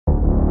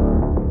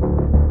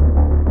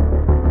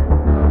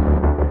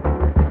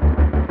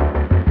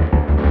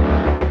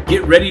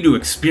Get ready to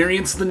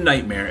experience the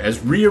nightmare as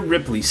Rhea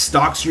Ripley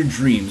stalks your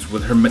dreams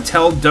with her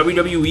Mattel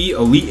WWE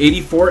Elite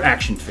 84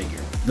 action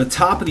figure. The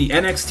top of the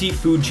NXT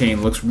food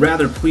chain looks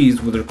rather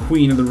pleased with her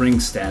Queen of the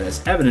Ring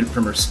status, evident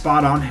from her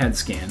spot-on head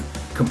scan,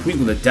 complete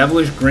with a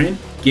devilish grin,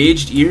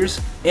 gauged ears,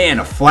 and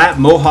a flat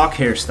mohawk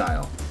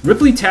hairstyle.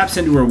 Ripley taps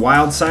into her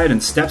wild side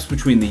and steps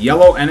between the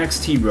yellow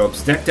NXT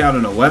ropes decked out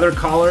in a leather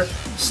collar,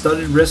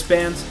 studded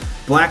wristbands,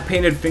 black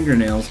painted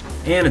fingernails,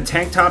 and a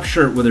tank top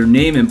shirt with her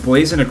name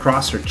emblazoned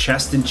across her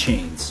chest and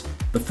chains.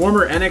 The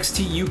former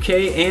NXT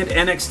UK and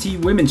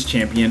NXT Women's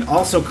Champion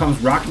also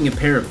comes rocking a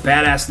pair of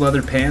badass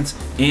leather pants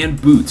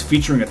and boots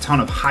featuring a ton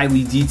of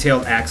highly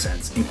detailed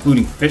accents,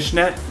 including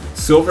fishnet,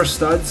 silver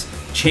studs,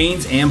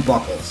 chains, and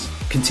buckles.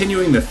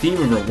 Continuing the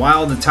theme of her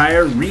wild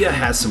attire, Rhea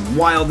has some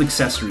wild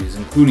accessories,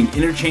 including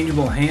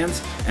interchangeable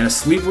hands and a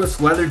sleeveless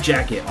leather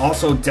jacket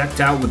also decked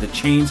out with the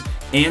chains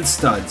and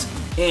studs,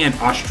 and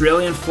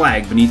Australian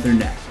flag beneath her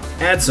neck.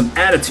 Add some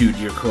attitude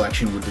to your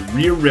collection with the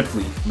Rhea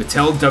Ripley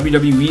Mattel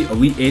WWE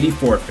Elite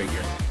 84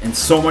 figure, and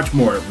so much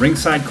more at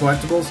Ringside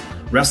Collectibles,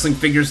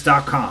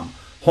 WrestlingFigures.com,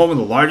 home of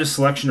the largest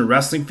selection of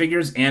wrestling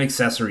figures and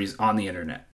accessories on the internet.